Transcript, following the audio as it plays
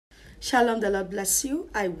Shalom, the Lord bless you.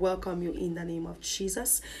 I welcome you in the name of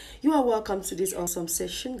Jesus. You are welcome to this awesome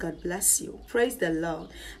session. God bless you. Praise the Lord.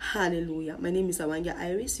 Hallelujah. My name is Awanga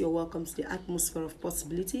Iris. You're welcome to the atmosphere of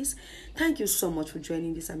possibilities. Thank you so much for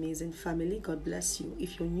joining this amazing family. God bless you.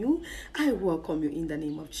 If you're new, I welcome you in the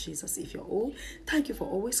name of Jesus. If you're old, thank you for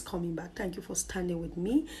always coming back. Thank you for standing with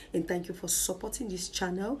me, and thank you for supporting this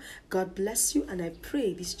channel. God bless you, and I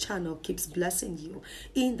pray this channel keeps blessing you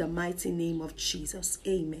in the mighty name of Jesus.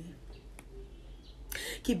 Amen.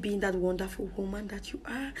 Keep being that wonderful woman that you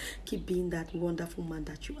are. Keep being that wonderful man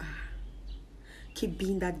that you are. Keep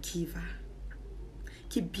being that giver.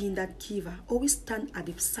 Keep being that giver. Always stand at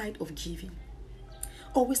the side of giving.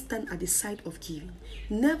 Always stand at the side of giving.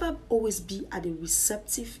 Never always be at the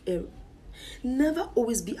receptive end. Never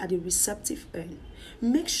always be at the receptive end.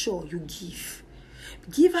 Make sure you give.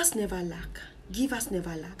 Givers never lack. Givers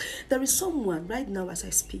never lack. There is someone right now as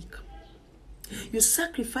I speak. You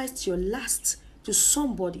sacrificed your last to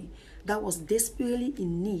somebody that was desperately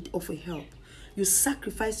in need of a help. You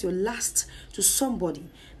sacrifice your last to somebody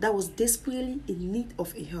that was desperately in need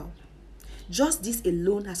of a help. Just this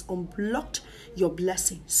alone has unblocked your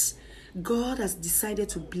blessings. God has decided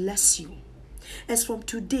to bless you. As from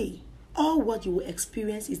today, all what you will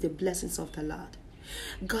experience is the blessings of the Lord.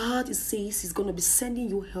 God says He's going to be sending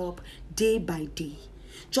you help day by day.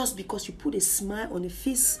 Just because you put a smile on the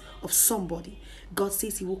face of somebody, God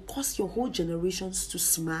says He will cause your whole generations to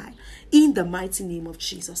smile in the mighty name of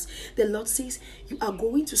Jesus. The Lord says you are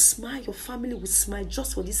going to smile, your family will smile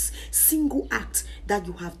just for this single act that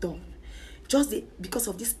you have done. Because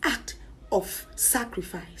of this act of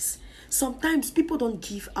sacrifice. Sometimes people don't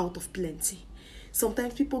give out of plenty.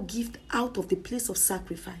 Sometimes people give out of the place of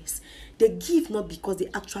sacrifice. They give not because they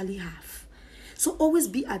actually have. So always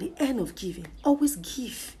be at the end of giving. Always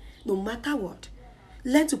give, no matter what.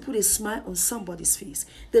 Learn to put a smile on somebody's face.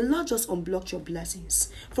 The Lord just unblocked your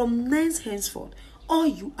blessings. From henceforth, all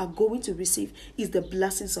you are going to receive is the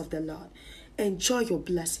blessings of the Lord. Enjoy your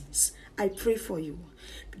blessings. I pray for you.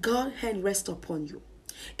 God's hand rest upon you.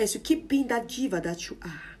 As you keep being that giver that you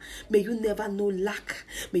are, may you never know lack.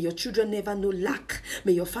 May your children never know lack.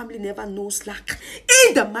 May your family never know lack.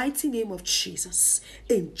 In the mighty name of Jesus.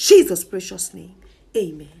 In Jesus' precious name.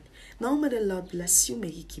 Amen. Now may the Lord bless you. May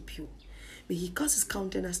He keep you. May He cause His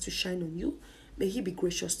countenance to shine on you. May He be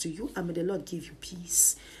gracious to you. And may the Lord give you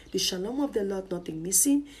peace. The shalom of the Lord, nothing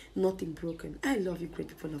missing, nothing broken. I love you, great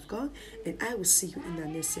people of God. And I will see you in the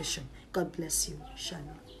next session. God bless you.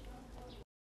 Shalom.